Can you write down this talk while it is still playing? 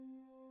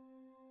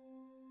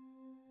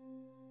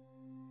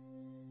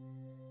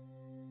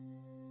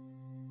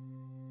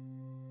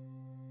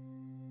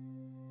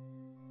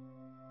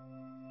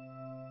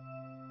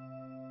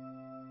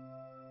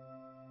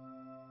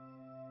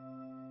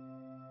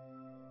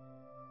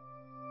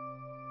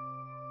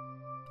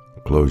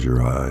Close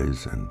your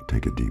eyes and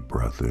take a deep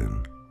breath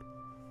in,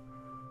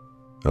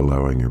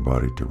 allowing your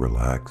body to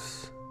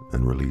relax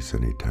and release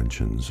any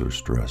tensions or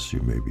stress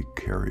you may be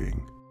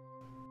carrying.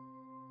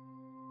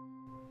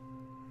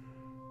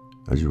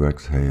 As you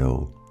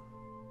exhale,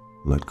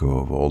 let go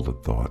of all the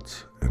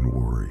thoughts and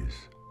worries,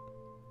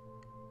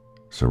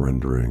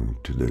 surrendering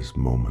to this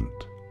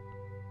moment.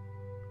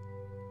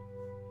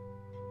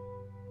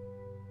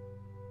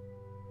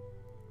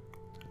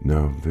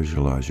 Now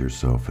visualize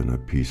yourself in a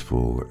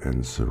peaceful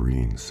and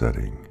serene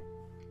setting,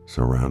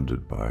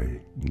 surrounded by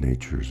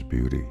nature's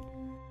beauty.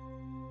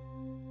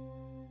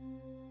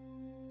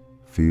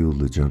 Feel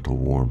the gentle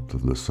warmth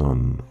of the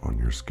sun on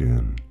your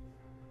skin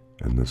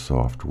and the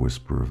soft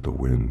whisper of the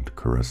wind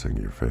caressing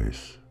your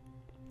face.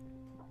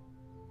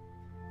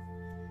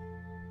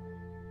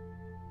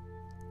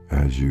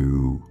 As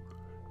you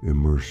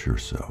immerse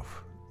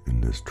yourself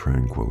in this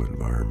tranquil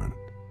environment,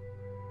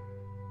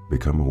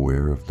 become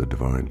aware of the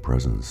divine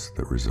presence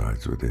that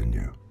resides within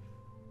you.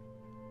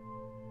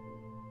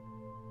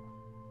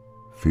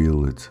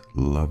 Feel its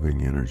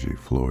loving energy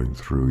flowing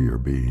through your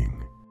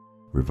being,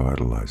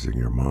 revitalizing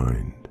your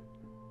mind,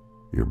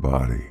 your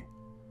body,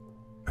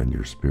 and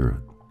your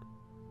spirit.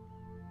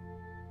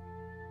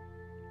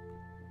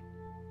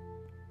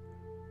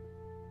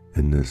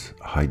 In this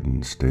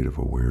heightened state of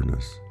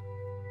awareness,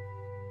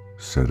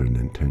 set an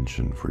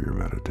intention for your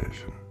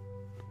meditation.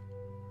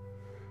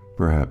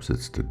 Perhaps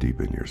it's to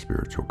deepen your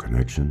spiritual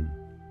connection,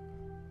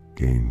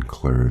 gain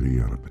clarity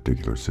on a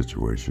particular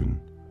situation,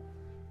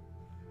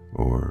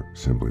 or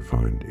simply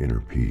find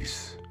inner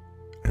peace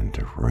and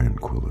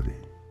tranquility.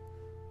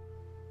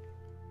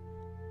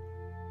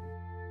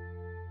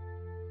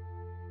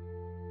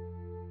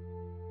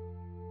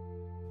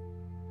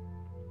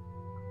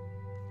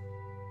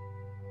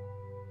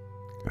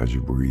 As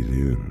you breathe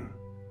in,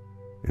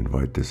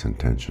 invite this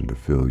intention to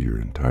fill your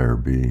entire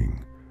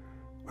being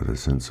with a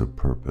sense of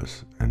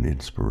purpose and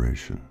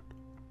inspiration.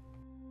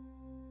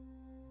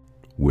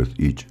 With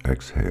each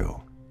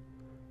exhale,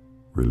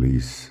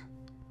 release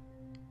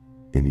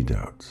any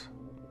doubts,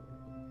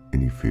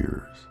 any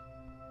fears,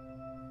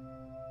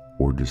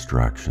 or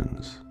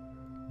distractions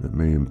that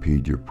may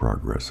impede your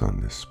progress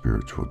on this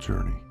spiritual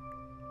journey.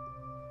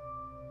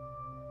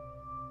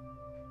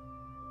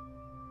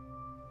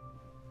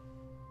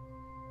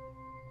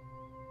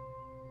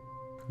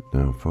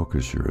 Now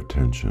focus your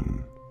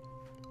attention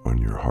on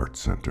your heart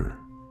center.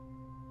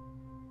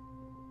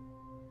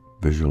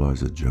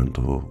 Visualize a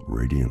gentle,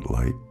 radiant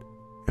light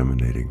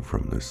emanating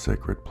from this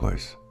sacred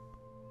place.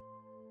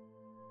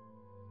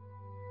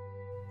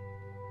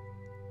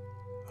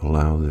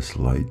 Allow this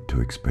light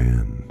to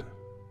expand.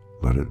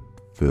 Let it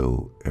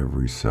fill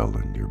every cell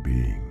in your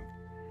being,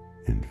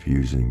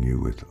 infusing you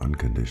with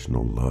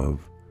unconditional love,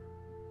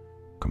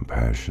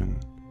 compassion,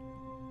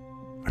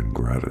 and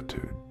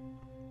gratitude.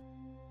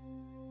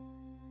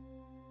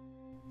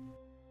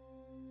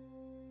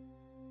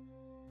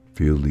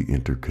 Feel the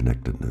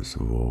interconnectedness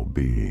of all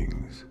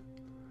beings,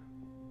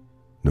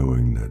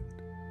 knowing that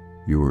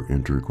you are an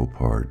integral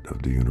part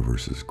of the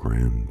universe's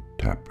grand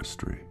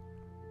tapestry.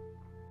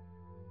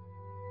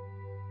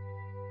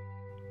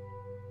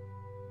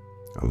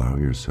 Allow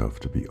yourself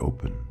to be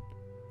open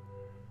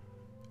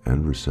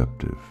and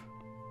receptive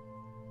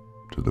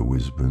to the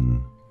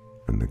wisdom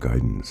and the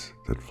guidance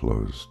that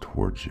flows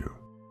towards you.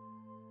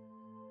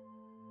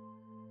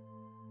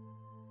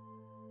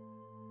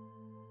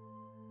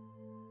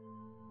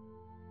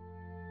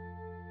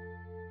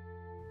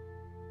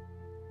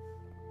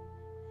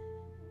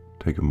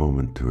 Take a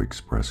moment to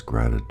express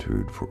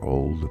gratitude for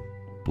all the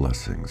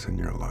blessings in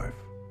your life,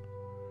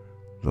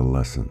 the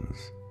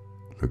lessons,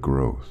 the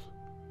growth,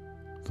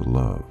 the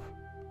love,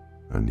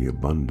 and the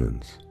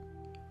abundance.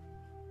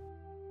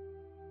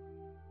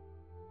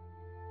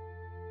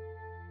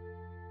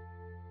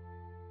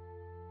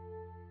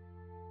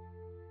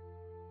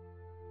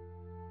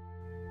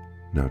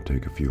 Now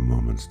take a few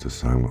moments to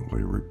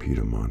silently repeat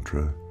a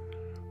mantra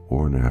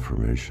or an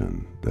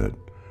affirmation that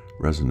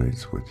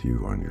resonates with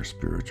you on your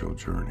spiritual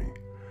journey.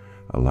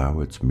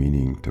 Allow its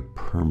meaning to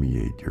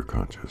permeate your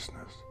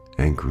consciousness,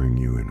 anchoring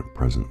you in a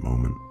present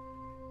moment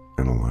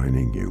and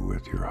aligning you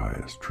with your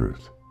highest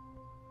truth.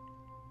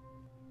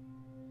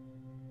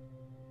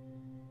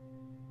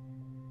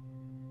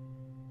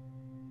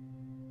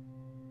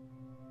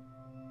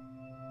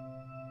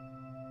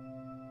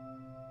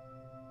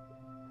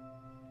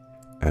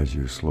 As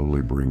you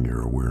slowly bring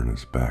your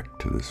awareness back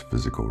to this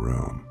physical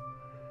realm,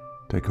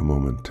 take a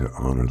moment to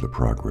honor the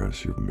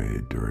progress you've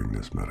made during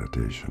this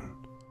meditation.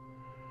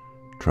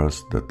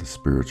 Trust that the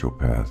spiritual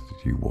path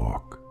you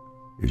walk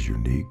is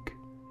unique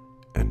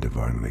and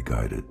divinely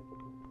guided.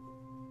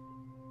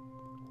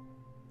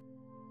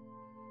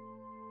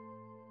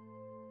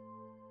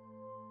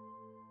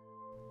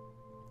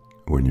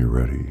 When you're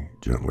ready,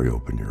 gently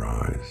open your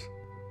eyes,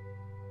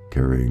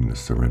 carrying the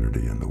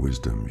serenity and the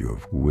wisdom you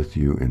have with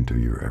you into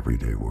your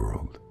everyday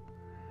world.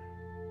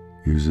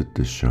 Use it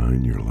to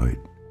shine your light,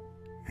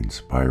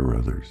 inspire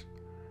others,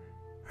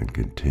 and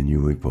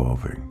continue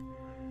evolving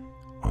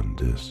on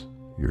this,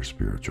 your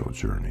spiritual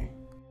journey.